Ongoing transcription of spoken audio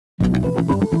My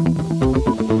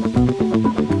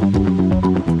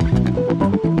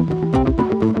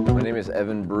name is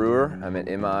Evan Brewer. I'm at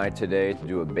MI today to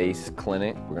do a bass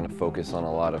clinic. We're going to focus on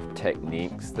a lot of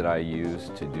techniques that I use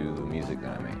to do the music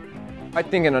that I make. I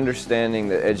think an understanding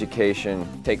that education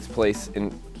takes place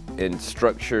in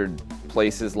structured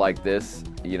places like this,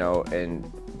 you know,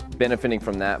 and benefiting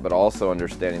from that, but also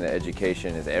understanding that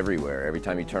education is everywhere. Every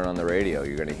time you turn on the radio,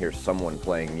 you're going to hear someone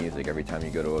playing music. Every time you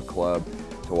go to a club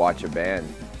to watch a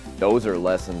band, those are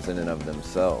lessons in and of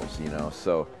themselves, you know.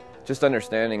 So just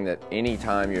understanding that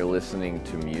anytime you're listening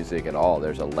to music at all,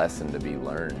 there's a lesson to be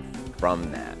learned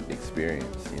from that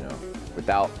experience, you know.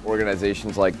 Without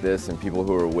organizations like this and people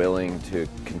who are willing to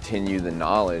continue the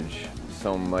knowledge,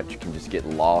 so much can just get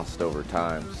lost over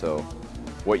time. So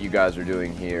what you guys are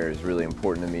doing here is really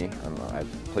important to me. I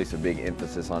place a big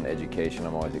emphasis on education.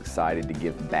 I'm always excited to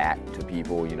give back to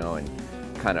people, you know, and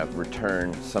kind of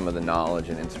return some of the knowledge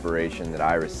and inspiration that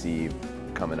I received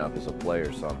coming up as a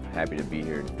player. So I'm happy to be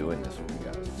here doing this with you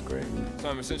guys. It's great. So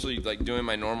I'm essentially like doing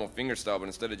my normal fingerstyle, but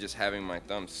instead of just having my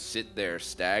thumb sit there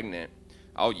stagnant,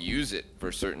 I'll use it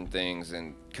for certain things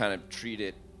and kind of treat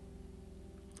it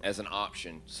as an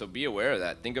option. So be aware of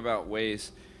that. Think about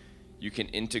ways you can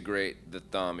integrate the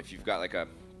thumb. If you've got like a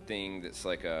thing that's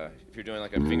like if you're doing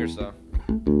like a fingerstyle.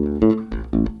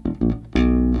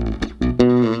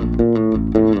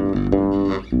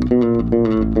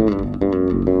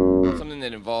 Something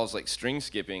that involves like string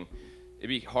skipping, it'd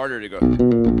be harder to go. I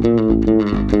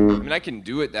mean, I can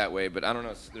do it that way, but I don't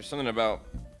know, there's something about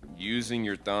using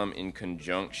your thumb in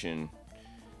conjunction.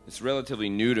 It's relatively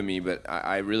new to me, but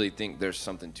I really think there's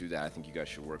something to that. I think you guys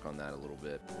should work on that a little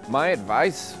bit. My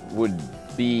advice would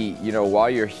be, you know, while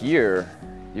you're here,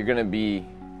 you're going to be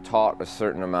taught a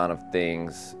certain amount of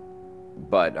things,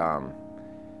 but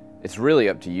it's really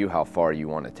up to you how far you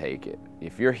want to take it.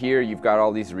 If you're here, you've got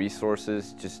all these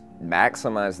resources, just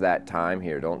maximize that time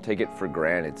here. Don't take it for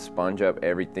granted. Sponge up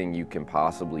everything you can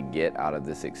possibly get out of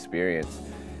this experience,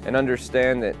 and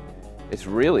understand that it's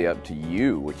really up to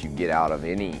you what you get out of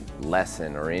any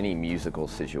lesson or any musical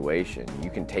situation. You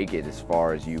can take it as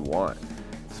far as you want.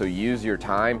 So use your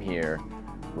time here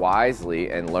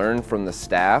wisely and learn from the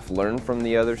staff, learn from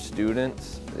the other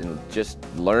students, and just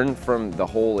learn from the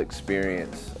whole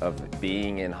experience of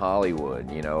being in Hollywood,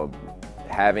 you know,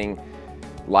 having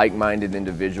like-minded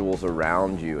individuals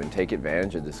around you, and take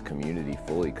advantage of this community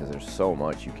fully, because there's so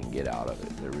much you can get out of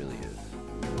it. There really is.